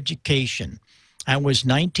college education. I was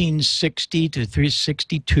 1960 to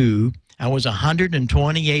 362. I was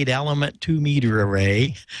 128 element 2-meter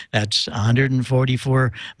array. That's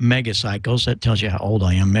 144 megacycles. That tells you how old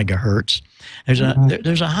I am, megahertz. There's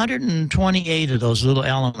 128 of those little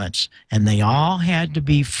elements, and they all had to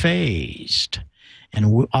be phased.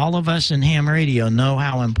 And all of us in ham radio know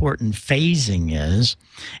how important phasing is.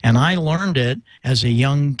 And I learned it as a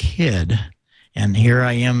young kid. And here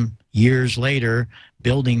I am years later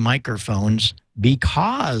building microphones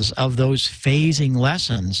because of those phasing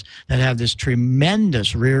lessons that have this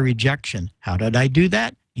tremendous rear rejection. How did I do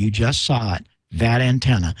that? You just saw it, that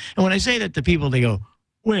antenna. And when I say that to people, they go,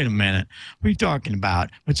 wait a minute, what are you talking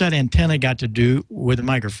about? What's that antenna got to do with a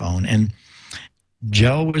microphone? And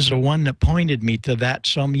Joe was the one that pointed me to that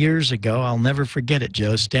some years ago. I'll never forget it,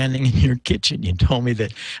 Joe. Standing in your kitchen, you told me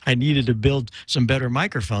that I needed to build some better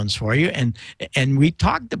microphones for you. And we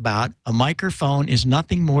talked about a microphone is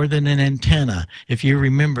nothing more than an antenna, if you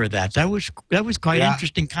remember that. That was quite an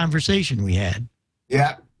interesting conversation we had.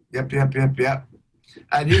 Yep.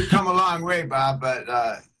 And you've come a long way, Bob,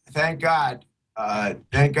 but thank God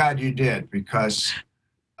you did, because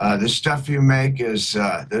the stuff you make is,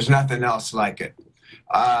 there's nothing else like it.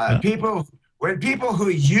 When people who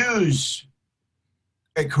use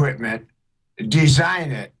equipment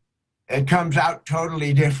design it, it comes out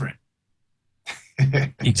totally different.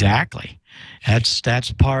 Exactly.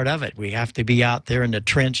 That's part of it. We have to be out there in the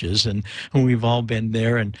trenches, and we've all been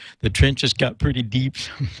there, and the trenches got pretty deep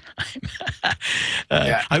sometimes.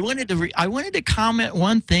 I wanted to comment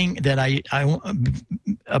one thing that I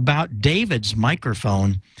about David's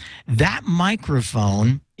microphone. That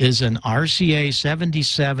microphone is an RCA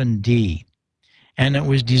 77D, and it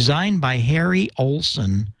was designed by Harry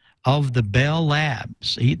Olson of the Bell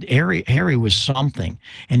Labs. Harry was something,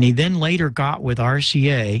 and he then later got with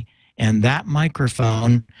RCA, and that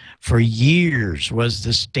microphone for years was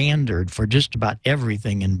the standard for just about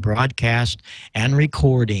everything in broadcast and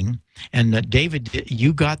recording. And David,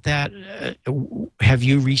 you got that. Have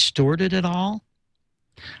you restored it at all?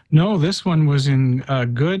 No, this one was in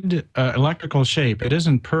good electrical shape. It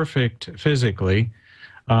isn't perfect physically,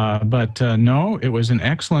 but no, it was in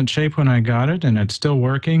excellent shape when I got it, and it's still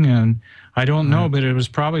working. And I don't know, but it was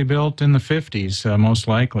probably built in the 50s, most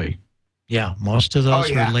likely. Yeah, most of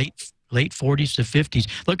those were late 40s to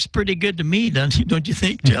 50s. Looks pretty good to me, don't you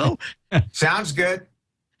think, Joe? Sounds good.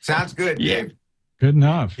 Sounds good, Dave. Good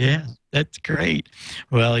enough. Yeah, that's great.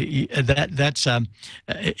 Well, that's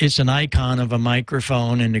it's an icon of a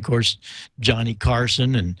microphone, and of course Johnny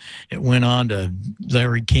Carson, and it went on to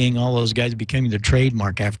Larry King. All those guys became the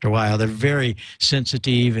trademark after a while. They're very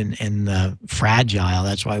sensitive and fragile.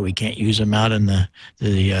 That's why we can't use them out in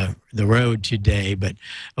the road today. But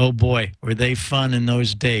oh boy, were they fun in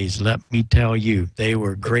those days! Let me tell you, they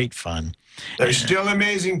were great fun. They're still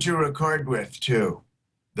amazing to record with too.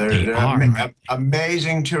 They're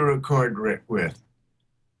amazing to record with.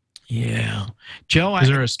 Yeah. Joe, is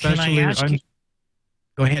there a special? Can I ask you?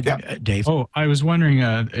 Go ahead, Dave. Oh, I was wondering,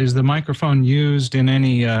 is the microphone used in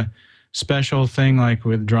any special thing, like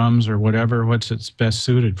with drums or whatever? What's it best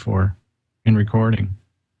suited for in recording?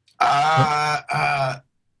 Vocal.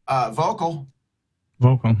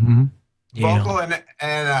 Vocal. Mm-hmm. Yeah. Vocal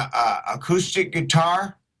and acoustic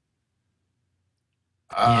guitar.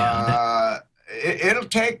 It'll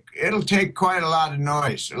take quite a lot of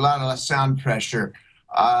noise, a lot of sound pressure.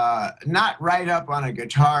 Not right up on a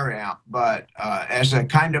guitar amp, but as a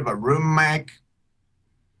kind of a room mic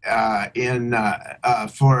for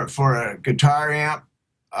a guitar amp.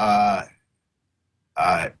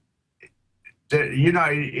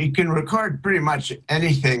 You can record pretty much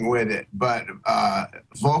anything with it, but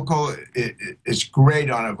vocal is great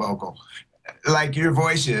on a vocal, like your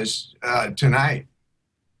voice is tonight.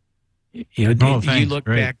 You look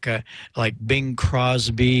Great. back like Bing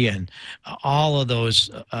Crosby and all of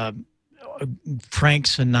those, Frank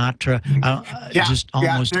Sinatra, just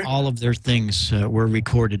almost all of their things were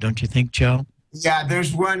recorded, don't you think, Joe? Yeah,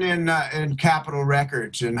 there's one in Capitol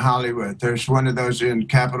Records in Hollywood. There's one of those in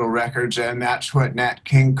Capitol Records, and that's what Nat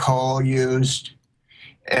King Cole used,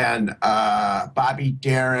 and Bobby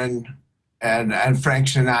Darin, and Frank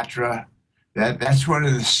Sinatra. That's one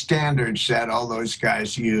of the standards that all those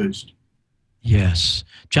guys used. Yes.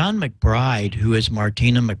 John McBride, who is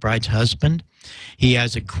Martina McBride's husband, he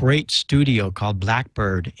has a great studio called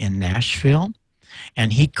Blackbird in Nashville,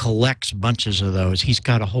 and he collects bunches of those. He's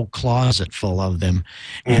got a whole closet full of them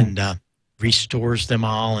and restores them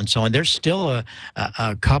all and so on. There's still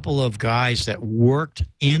a couple of guys that worked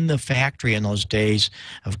in the factory in those days.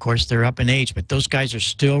 Of course, they're up in age, but those guys are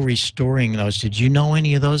still restoring those. Did you know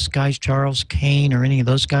any of those guys, Charles Kane or any of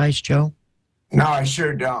those guys, Joe? No, I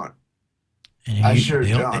sure don't. I sure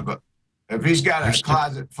don't. But if he's got a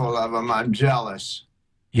closet full of them, I'm jealous.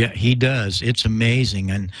 Yeah, he does. It's amazing.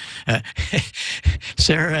 And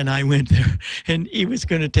Sarah and I went there, and he was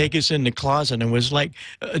going to take us in the closet, and was like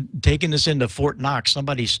taking us into Fort Knox.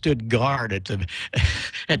 Somebody stood guard at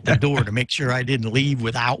the door to make sure I didn't leave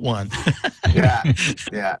without one. Yeah.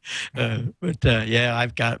 Yeah,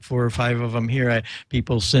 I've got 4 or 5 of them here.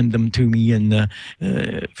 People send them to me and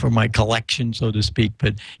for my collection, so to speak.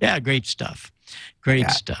 But yeah, great stuff. Great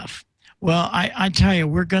stuff. Well, I tell you,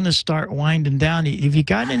 we're going to start winding down. Have you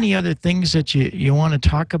got any other things that you want to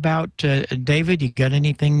talk about, David? You got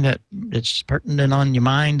anything that's pertinent on your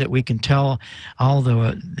mind that we can tell all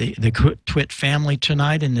the Twit family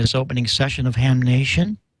tonight in this opening session of Ham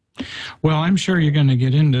Nation? Well, I'm sure you're going to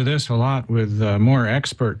get into this a lot with more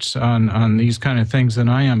experts on these kind of things than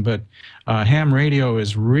I am, but ham radio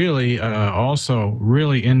is really also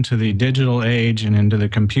really into the digital age and into the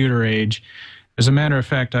computer age. As a matter of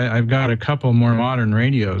fact, I've got a couple more modern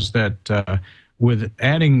radios that, with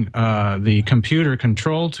adding the computer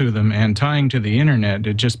control to them and tying to the internet,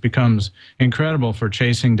 it just becomes incredible for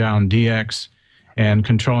chasing down DX and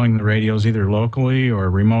controlling the radios either locally or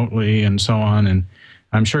remotely and so on. And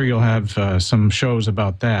I'm sure you'll have some shows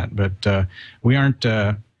about that. But we aren't,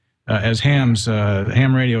 as hams,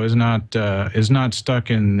 ham radio is not stuck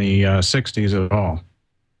in the 60s at all.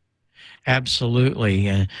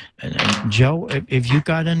 Absolutely. Joe, have you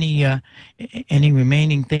got any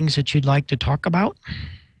remaining things that you'd like to talk about?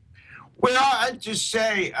 Well, I'd just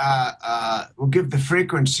say we'll give the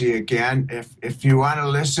frequency again. If you want to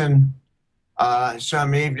listen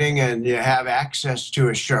some evening and you have access to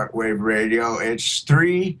a shortwave radio, it's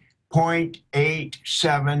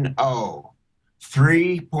 3.870.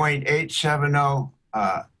 3.870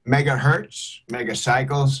 megahertz,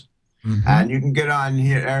 megacycles. Mm-hmm. And you can get on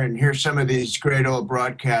here and hear some of these great old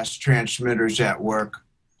broadcast transmitters at work.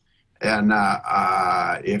 And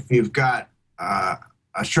if you've got a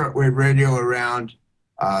shortwave radio around,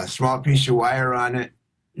 a small piece of wire on it,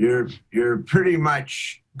 you're pretty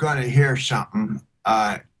much going to hear something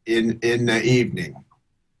in the evening.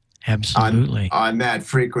 Absolutely. On that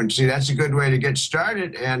frequency. That's a good way to get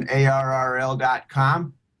started, and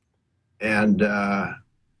arrl.com. And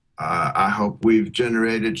I hope we've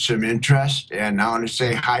generated some interest, and I want to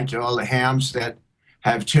say hi to all the hams that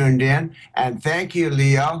have tuned in. And thank you,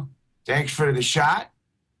 Leo. Thanks for the shot.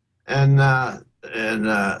 And I'll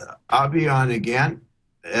be on again.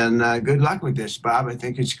 And good luck with this, Bob. I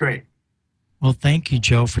think it's great. Well, thank you,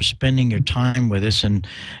 Joe, for spending your time with us. And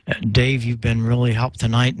Dave, you've been really helped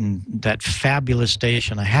tonight in that fabulous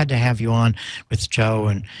station. I had to have you on with Joe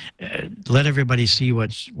and let everybody see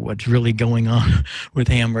what's really going on with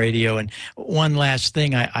ham radio. And one last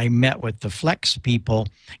thing, I met with the Flex people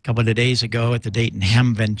a couple of days ago at the Dayton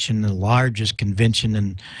Hamvention, the largest convention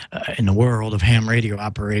in the world of ham radio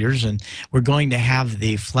operators. And we're going to have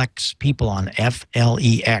the Flex people on,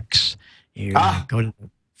 FLEX. You go to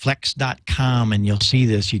flex.com and you'll see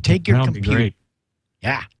this. You take your computer. Great.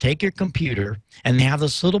 Yeah, take your computer, and they have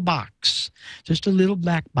this little box, just a little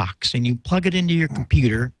black box, and you plug it into your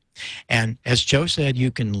computer. And as Joe said, you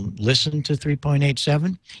can listen to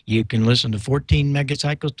 3.87. You can listen to 14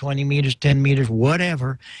 megacycles, 20 meters, 10 meters,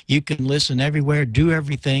 whatever. You can listen everywhere, do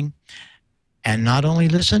everything. And not only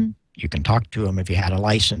listen, you can talk to them if you had a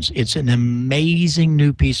license. It's an amazing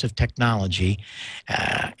new piece of technology,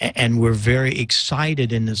 and we're very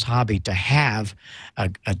excited in this hobby to have a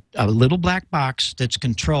little black box that's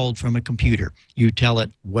controlled from a computer. You tell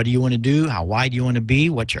it what do you want to do, how wide you want to be,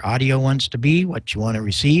 what your audio wants to be, what you want to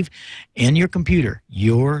receive in your computer.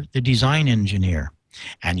 You're the design engineer.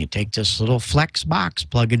 And you take this little Flex box,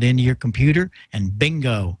 plug it into your computer, and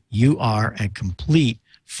bingo, you are a complete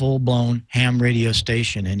full-blown ham radio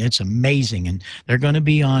station, and it's amazing. And they're going to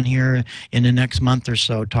be on here in the next month or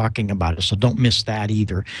so talking about it, so don't miss that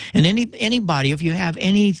either. And anybody, if you have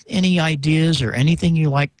any ideas or anything you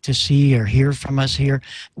like to see or hear from us here,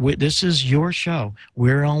 this is your show.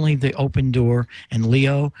 We're only the open door. And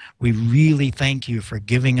Leo, we really thank you for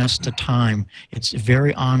giving us the time. It's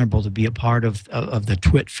very honorable to be a part of the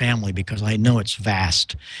Twit family, because I know it's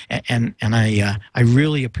vast, and I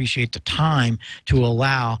really appreciate the time to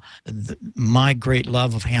allow allow my great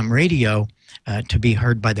love of ham radio to be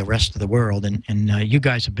heard by the rest of the world. And you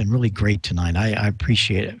guys have been really great tonight. I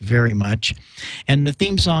appreciate it very much. And the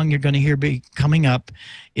theme song you're going to hear be coming up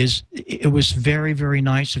it was very, very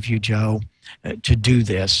nice of you, Joe, to do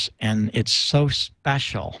this. And it's so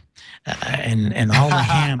special. And all the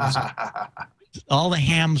hams... all the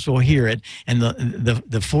hams will hear it, and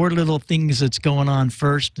the four little things that's going on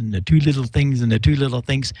first, and the two little things and the two little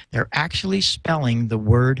things, they're actually spelling the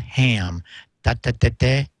word ham. Da da da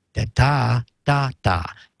da da da da da.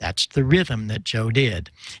 That's the rhythm that Joe did,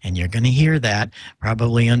 and you're going to hear that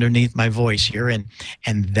probably underneath my voice here, and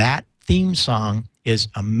that theme song is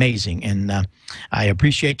amazing, and I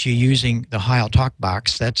appreciate you using the Heil Talk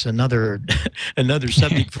box. That's another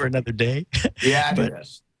subject for another day. Yeah, it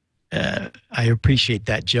is. I appreciate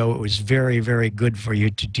that, Joe. It was very, very good for you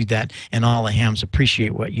to do that, and all the hams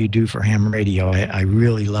appreciate what you do for ham radio. I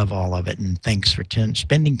really love all of it, and thanks for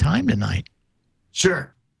spending time tonight.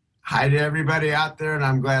 Sure. Hi to everybody out there, and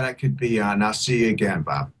I'm glad I could be on. I'll see you again,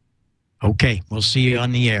 Bob. Okay, we'll see you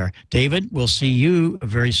on the air. David, we'll see you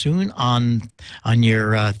very soon on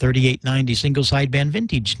your 3890 single sideband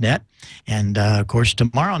vintage net. And, of course,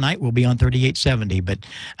 tomorrow night we'll be on 3870 but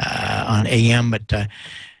on AM, but...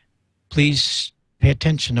 please pay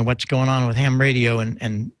attention to what's going on with ham radio,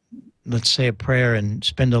 and let's say a prayer and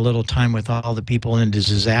spend a little time with all the people in the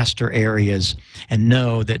disaster areas, and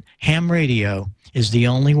know that ham radio is the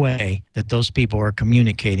only way that those people are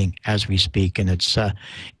communicating as we speak. And it's a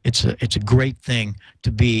great thing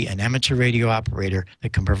to be an amateur radio operator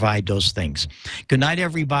that can provide those things. Good night,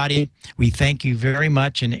 everybody. We thank you very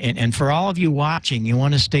much. And for all of you watching, you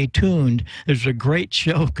want to stay tuned. There's a great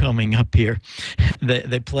show coming up here.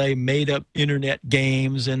 They play made-up internet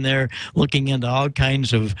games, and they're looking into all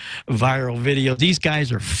kinds of viral videos. These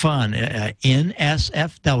guys are fun.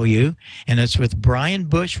 NSFW, and it's with Brian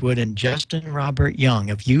Bushwood and Justin Robert Young.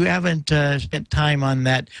 If you haven't spent time on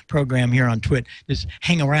that program here on Twit, just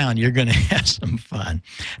hang around. You're going to have some fun.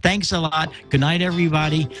 Thanks a lot. Good night,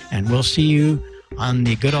 everybody, and we'll see you on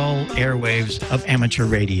the good old airwaves of amateur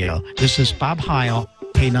radio. This is Bob Heil,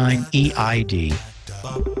 K9EID.